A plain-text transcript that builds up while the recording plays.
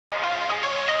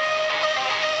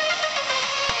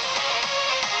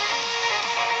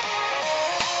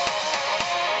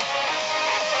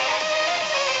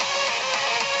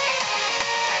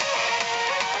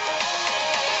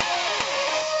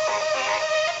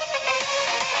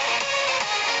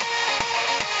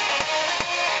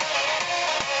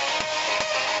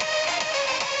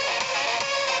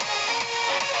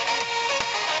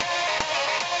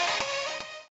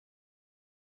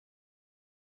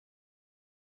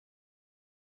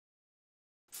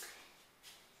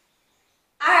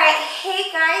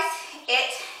guys,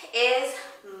 it is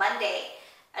Monday.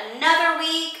 Another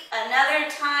week, another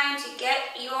time to get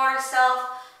yourself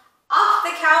off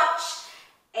the couch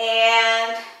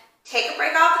and take a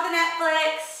break off of the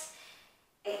Netflix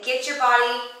and get your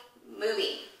body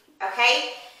moving,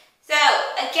 okay? So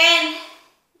again,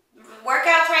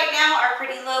 workouts right now are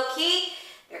pretty low key.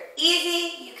 They're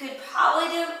easy. You could probably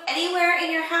do them anywhere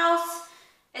in your house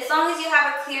as long as you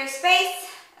have a clear space,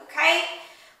 okay?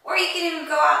 Or you can even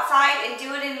go outside and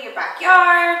do it in your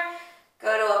backyard, go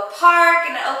to a park,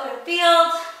 in an open field,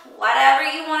 whatever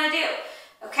you want to do,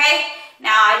 okay?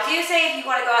 Now, I do say if you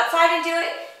want to go outside and do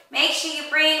it, make sure you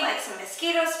bring like some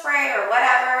mosquito spray or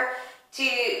whatever to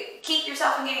keep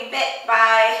yourself from getting bit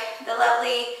by the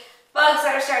lovely bugs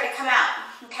that are starting to come out,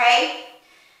 okay?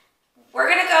 We're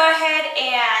going to go ahead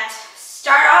and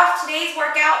start off today's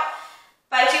workout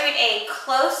by doing a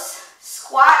close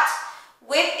squat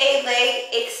with a leg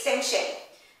extension,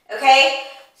 okay?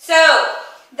 So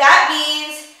that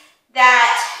means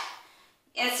that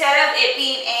instead of it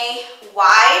being a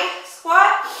wide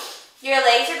squat, your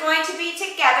legs are going to be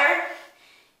together.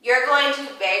 You're going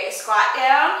to squat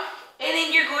down, and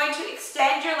then you're going to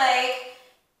extend your leg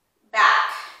back,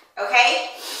 okay?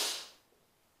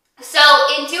 So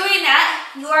in doing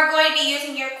that, you are going to be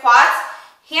using your quads,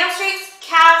 hamstrings,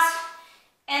 calves,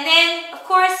 and then, of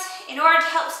course, in order to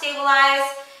help stabilize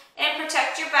and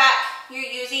protect your back, you're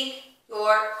using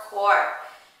your core,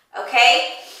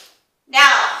 okay?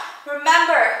 Now,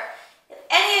 remember, if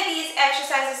any of these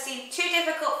exercises seem too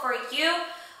difficult for you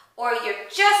or you're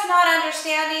just not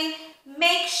understanding,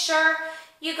 make sure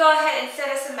you go ahead and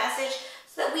send us a message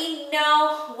so that we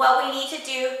know what we need to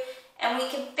do and we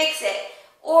can fix it.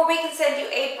 Or we can send you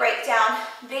a breakdown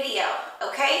video,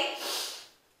 okay?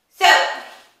 So,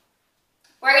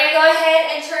 we're going to go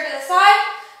ahead and turn to the side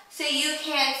so you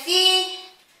can see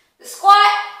the squat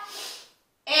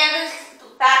and the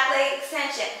back leg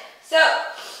extension. So,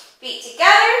 feet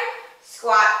together,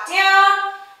 squat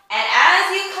down, and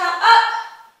as you come up,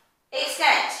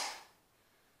 extend,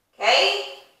 okay?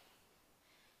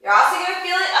 You're also going to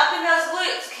feel it up in those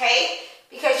glutes, okay?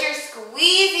 Because you're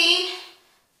squeezing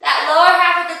that lower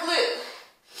half of the glute.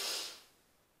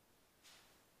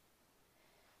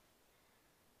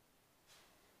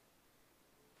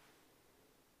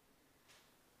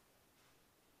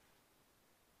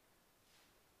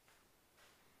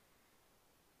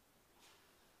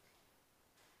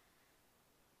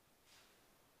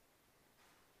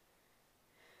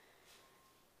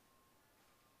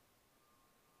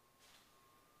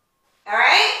 All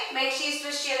right, make sure you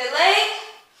switch the other leg.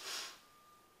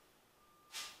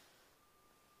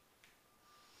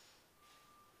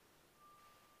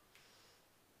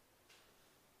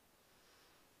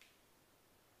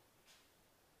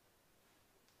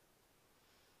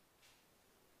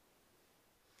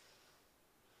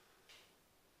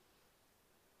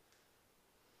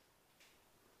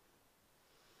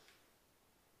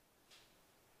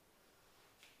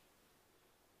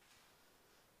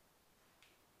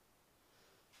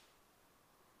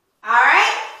 All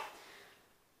right,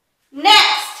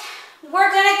 next,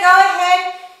 we're gonna go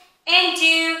ahead and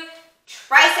do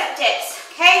tricep dips,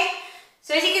 okay?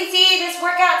 So as you can see, this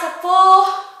workout's a full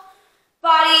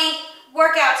body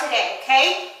workout today,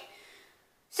 okay?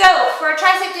 So for a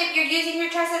tricep dip, you're using your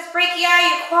triceps brachii,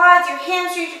 your quads, your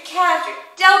hamstrings, your calves, your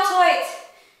deltoids,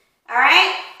 all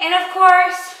right? And of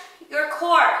course, your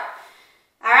core,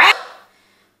 all right?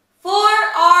 For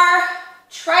our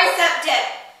tricep dip,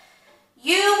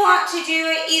 you want to do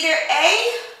it either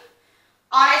A,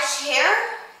 on a chair,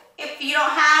 if you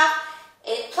don't have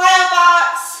a plyo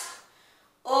box,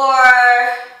 or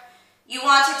you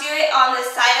want to do it on the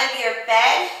side of your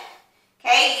bed,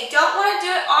 okay? You don't want to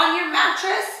do it on your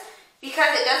mattress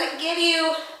because it doesn't give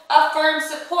you a firm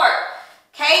support,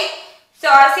 okay? So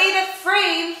I say the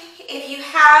frame, if you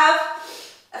have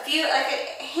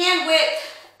like a hand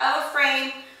width of a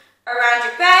frame around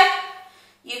your bed,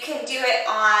 you can do it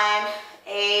on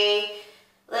a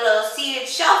little seated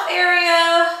shelf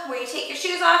area where you take your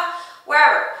shoes off,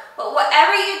 wherever. But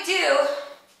whatever you do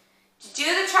to do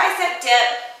the tricep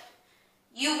dip,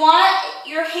 you want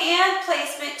your hand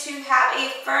placement to have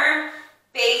a firm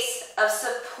base of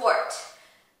support,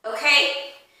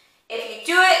 okay? If you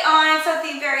do it on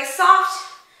something very soft,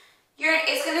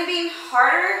 it's going to be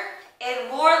harder and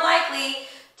more likely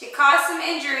to cause some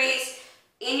injuries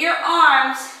in your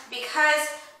arms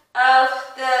because of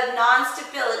the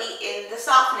non-stability in the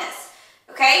softness,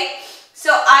 okay?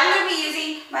 So I'm going to be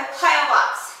using my plyo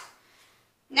box.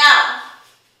 Now,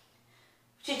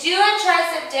 to do a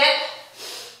tricep dip,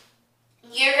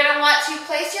 you're going to want to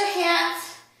place your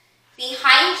hands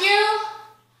behind you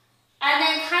and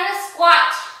then kind of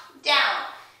squat down,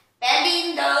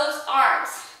 bending those arms,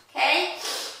 okay?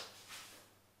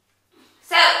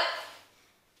 So,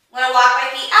 I'm going to walk my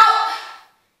feet out,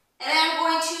 and then I'm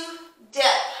going to dip.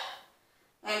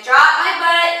 I'm going to drop my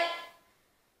butt,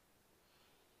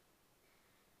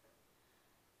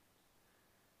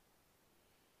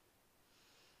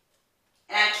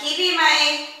 and I'm keeping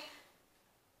my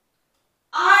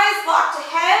eyes locked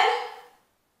ahead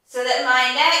so that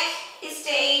my neck is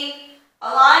staying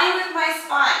aligned with my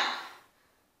spine.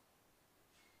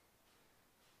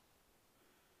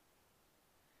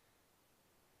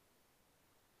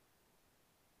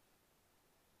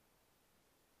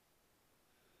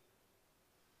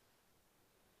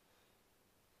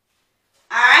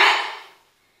 All right?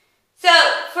 So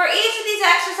for each of these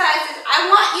exercises, I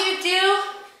want you to do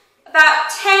about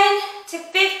 10 to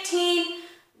 15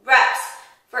 reps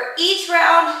for each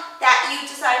round that you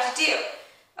decide to do,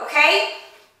 okay?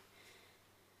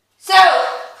 So,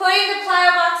 putting the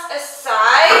plyo box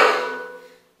aside,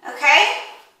 okay?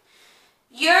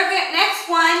 Next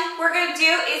one we're going to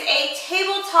do is a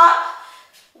tabletop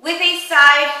with a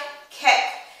side kick,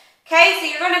 okay? So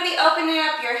you're going to be opening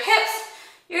up your hips,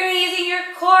 you're going to be using your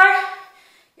core,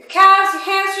 your calves, your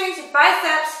hamstrings, your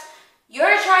biceps,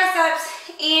 your triceps,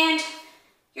 and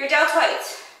your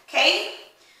deltoids, okay?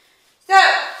 So,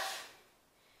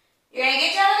 you're going to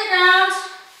get down to the ground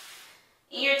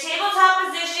in your tabletop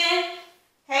position,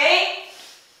 okay?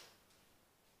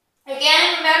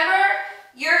 Again, remember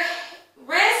your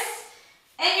wrists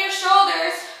and your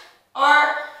shoulders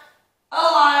are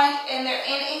aligned and they're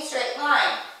in a straight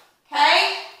line,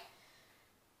 okay?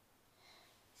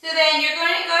 So then you're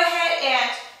going to go ahead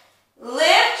and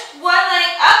lift one leg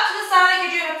up to the side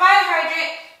like you're doing a fire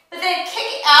hydrant, but then kick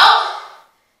it out,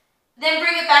 then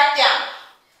bring it back down.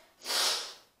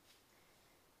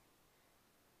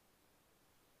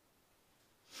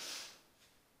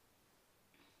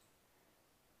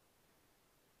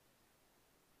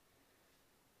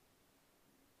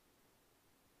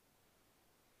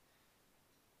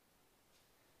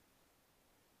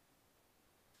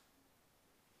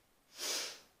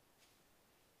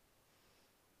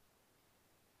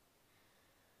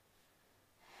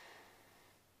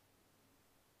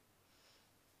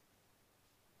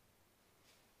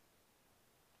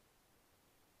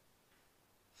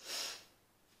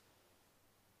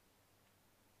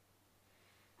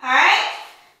 Alright,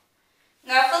 I'm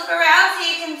going to flip around so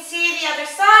you can see the other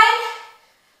side.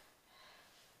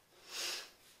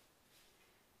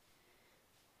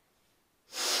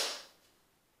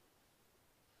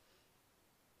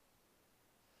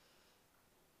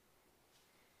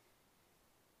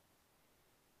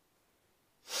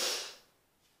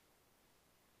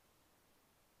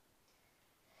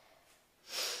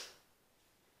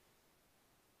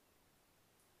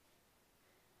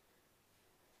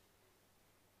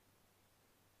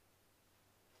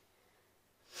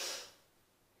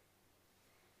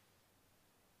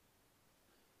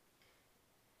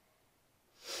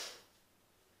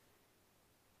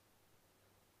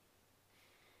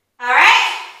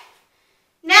 Alright,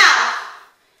 now,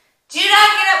 do not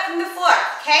get up from the floor,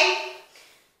 okay?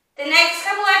 The next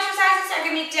couple exercises are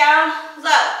going to be down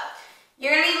low.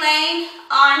 You're going to be laying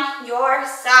on your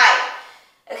side,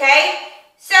 okay?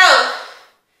 So,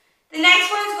 the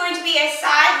next one is going to be a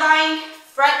sideline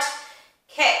front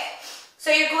kick.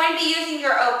 So you're going to be using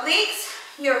your obliques,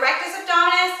 your rectus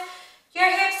abdominis,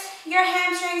 your hips, your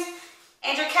hamstrings,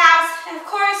 and your calves, and of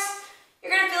course,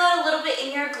 you're going to feel it a little bit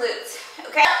in your glutes,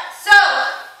 okay? So,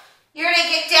 you're going to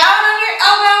get down on your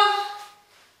elbow,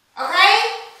 okay?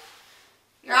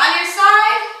 You're on your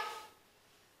side.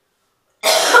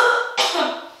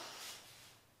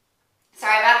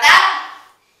 Sorry about that.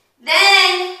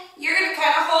 Then, you're going to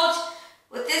kind of hold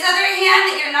with this other hand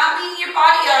that you're not leaning your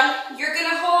body on. You're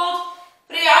going to hold,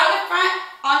 put it out in the front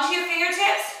onto your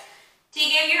fingertips to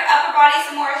give your upper body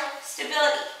some more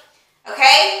stability,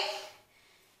 okay?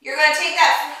 You're going to take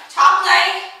that top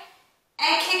leg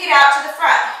and kick it out to the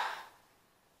front.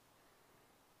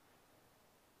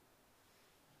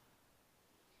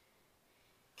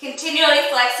 Continually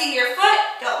flexing your foot,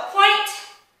 don't point.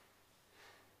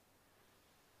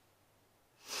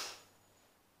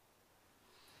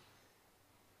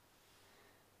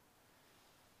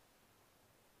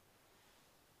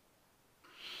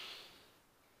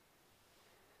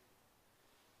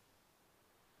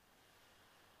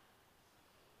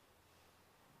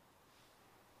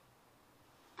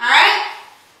 Alright,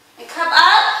 and come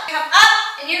up,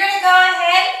 and you're going to go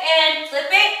ahead and flip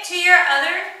it to your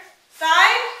other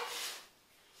side.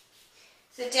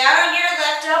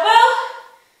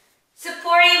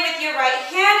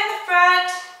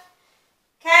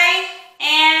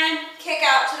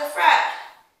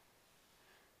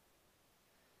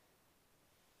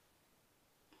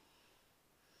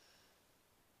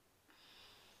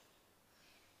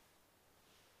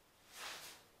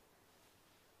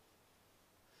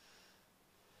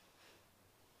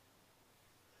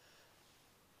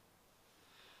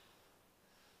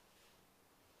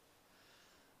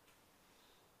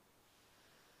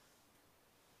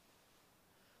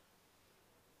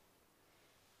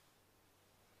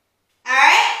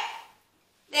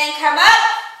 Then come up.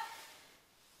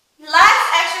 Last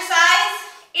exercise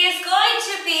is going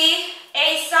to be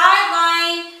a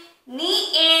sideline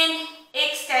knee-in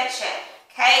extension,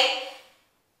 okay?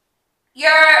 Your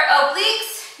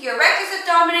obliques, your rectus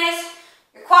abdominis,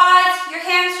 your quads, your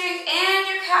hamstrings, and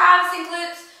your calves and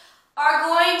glutes are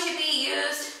going to be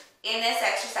used in this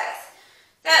exercise.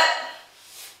 So,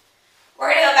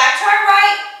 we're going to go back to our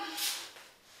right.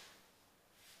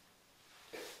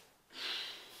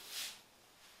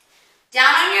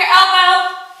 Down on your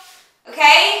elbow,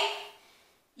 okay?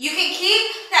 You can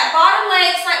keep that bottom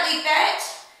leg slightly bent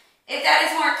if that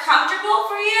is more comfortable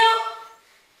for you.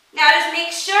 Now just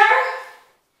make sure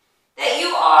that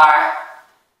you are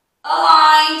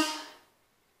aligned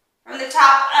from the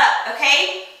top up,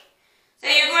 okay? So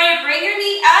you're going to bring your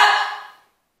knee up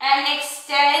and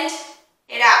extend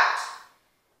it out.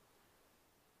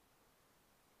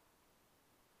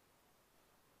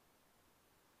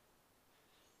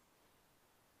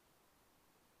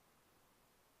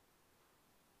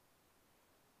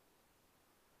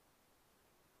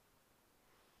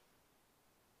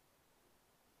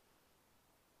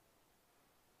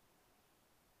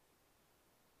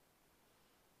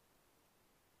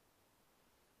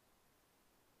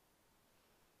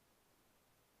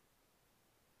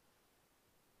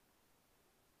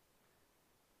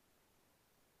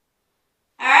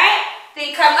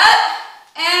 Then come up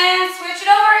and switch it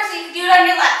over so you can do it on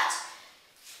your left.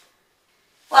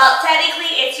 Well,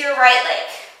 technically it's your right leg.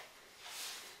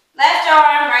 Left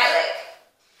arm, right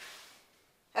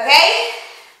leg. Okay?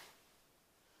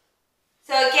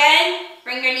 So again,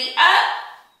 bring your knee up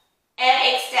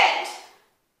and extend.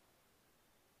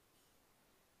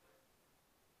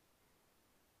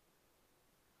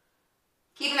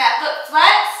 Keeping that foot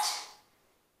flexed.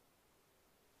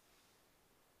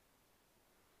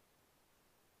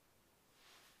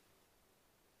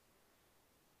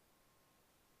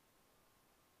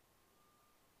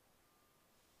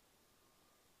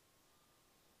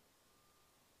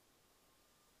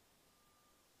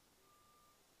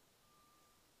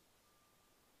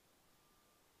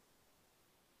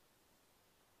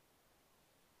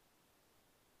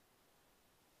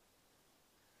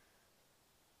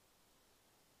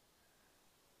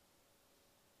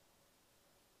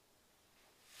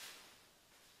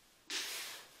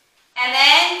 And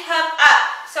then come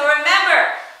up. So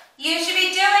remember, you should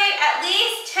be doing at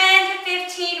least 10 to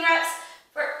 15 reps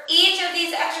for each of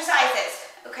these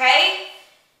exercises, okay?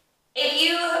 If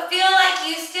you feel like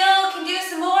you still can do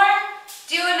some more,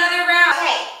 do another round.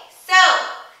 Okay, so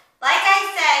like I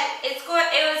said, it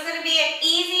was going to be an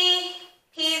easy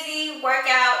peasy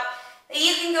workout that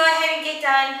you can go ahead and get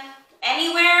done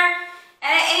anywhere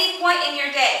and at any point in your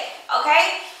day,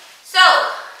 okay? So,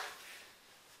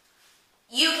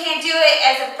 you can do it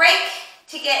as a break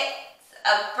to get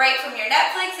a break from your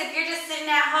Netflix if you're just sitting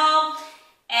at home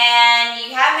and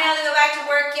you haven't been able to go back to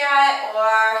work yet,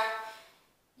 or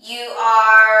you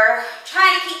are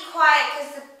trying to keep quiet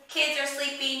because the kids are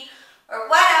sleeping or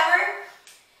whatever.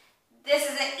 This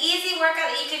is an easy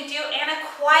workout that you can do and a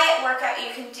quiet workout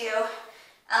you can do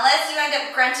unless you end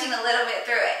up grunting a little bit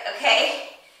through it,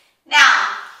 okay? Now,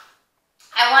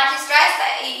 I want to stress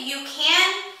that you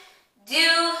can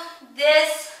do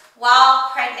this while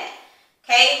pregnant,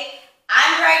 okay?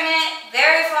 I'm pregnant,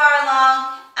 very far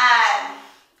along.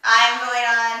 I'm going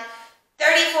on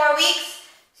 34 weeks.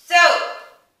 So,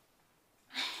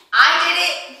 I did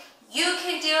it. You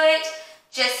can do it.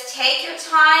 Just take your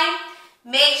time.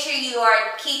 Make sure you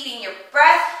are keeping your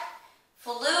breath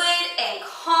fluid and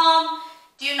calm.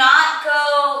 Do not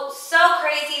go so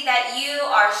crazy that you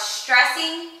are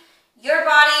stressing your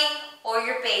body or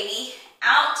your baby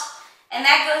out. And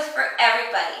that goes for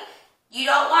everybody. You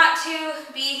don't want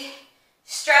to be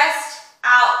stressed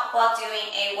out while doing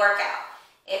a workout.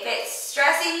 If it's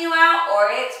stressing you out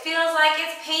or it feels like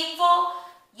it's painful,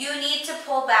 you need to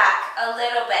pull back a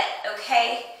little bit,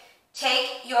 okay?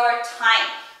 Take your time.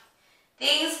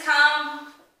 Things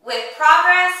come with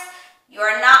progress.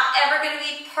 You're not ever going to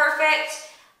be perfect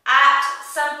at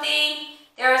something.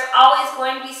 There is always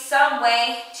going to be some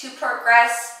way to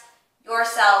progress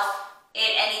yourself in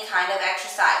any kind of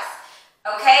exercise,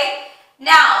 okay?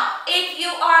 Now, if you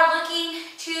are looking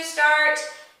to start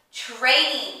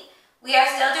training, we are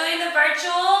still doing the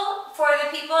virtual for the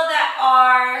people that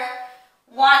are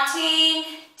wanting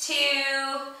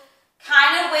to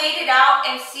kind of wait it out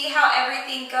and see how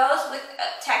everything goes with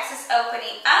Texas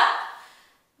opening up.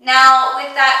 Now,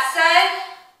 with that said,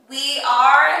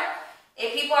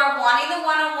 if people are wanting the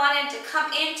one-on-one and to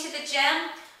come into the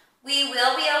gym, we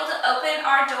will be able to open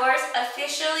our doors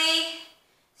officially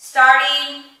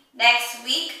starting next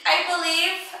week, I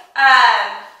believe.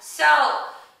 So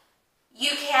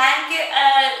you can get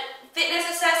a fitness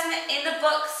assessment in the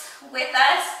books with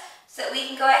us so that we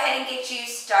can go ahead and get you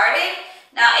started.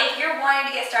 Now, if you're wanting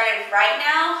to get started right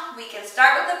now, we can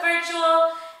start with the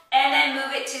virtual and then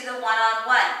move it to the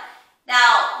one-on-one.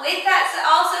 Now, with that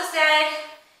also said,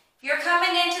 if you're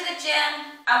coming into the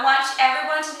gym, I want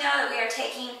everyone to know that we are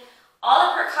taking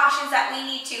all the precautions that we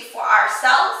need to for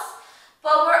ourselves,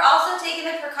 but we're also taking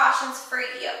the precautions for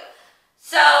you.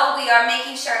 So we are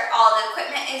making sure all the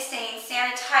equipment is staying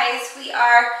sanitized. We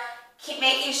are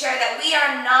making sure that we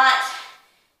are not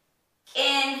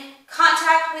in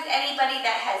contact with anybody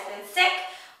that has been sick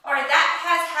or that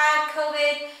has had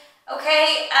COVID,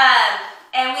 okay?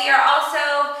 And we are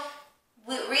also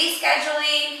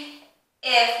rescheduling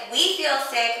if we feel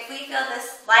sick, if we feel the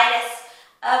slightest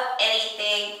of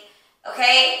anything,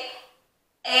 okay?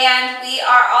 And we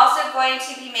are also going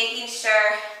to be making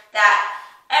sure that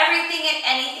everything and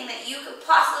anything that you could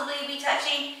possibly be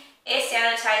touching is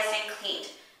sanitized and cleaned,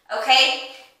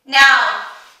 okay? Now,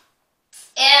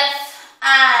 if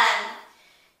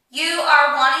you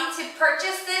are wanting to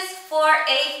purchase this for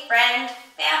a friend,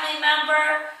 family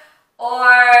member,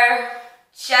 or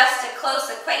just a close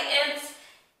acquaintance,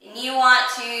 and you've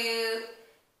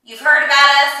heard about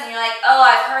us and you're like, oh,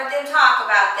 I've heard them talk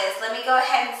about this, let me go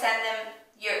ahead and send them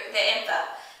the info.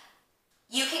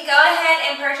 You can go ahead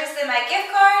and purchase them by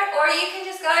gift card, or you can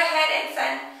just go ahead and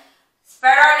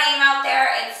spread our name out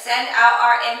there and send out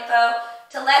our info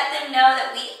to let them know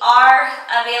that we are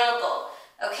available,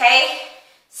 okay?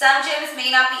 Some gyms may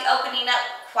not be opening up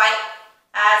quite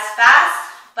as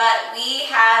fast, but we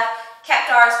have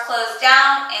kept ours closed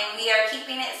down and we are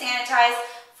keeping it sanitized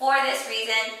for this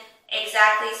reason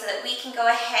exactly, so that we can go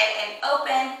ahead and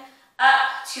open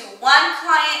up to one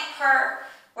client per.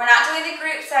 We're not doing the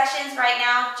group sessions right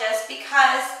now just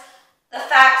because the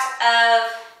fact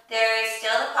of there is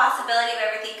still the possibility of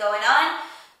everything going on,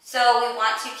 so we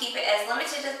want to keep it as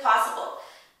limited as possible,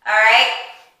 all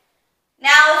right?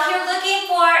 Now, if you're looking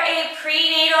for a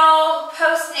prenatal,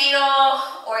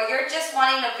 postnatal, or you're just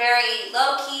wanting a very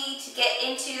low-key to get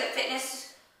into the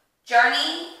fitness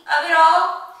journey of it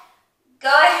all,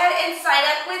 go ahead and sign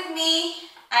up with me.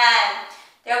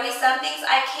 There will be some things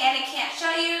I can and can't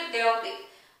show you.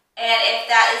 And if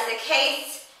that is the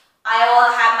case, I will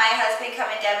have my husband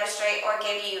come and demonstrate or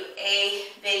give you a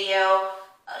video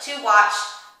to watch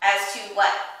as to what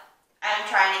I'm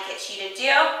trying to get you to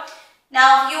do.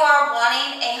 Now, if you are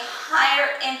wanting a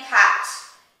higher impact,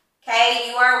 okay,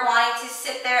 you are wanting to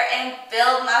sit there and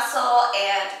build muscle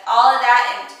and all of that,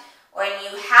 and when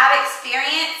you have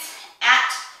experience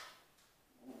at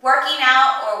working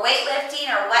out or weightlifting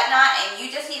or whatnot, and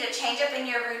you just need a change up in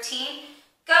your routine,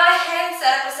 go ahead and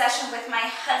set up a session with my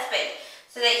husband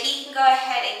so that he can go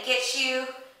ahead and get you,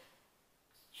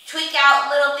 tweak out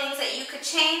little things that you could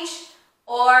change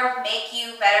or make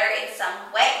you better in some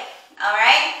way, all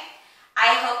right?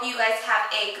 I hope you guys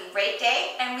have a great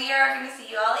day, and we are going to see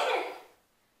you all later.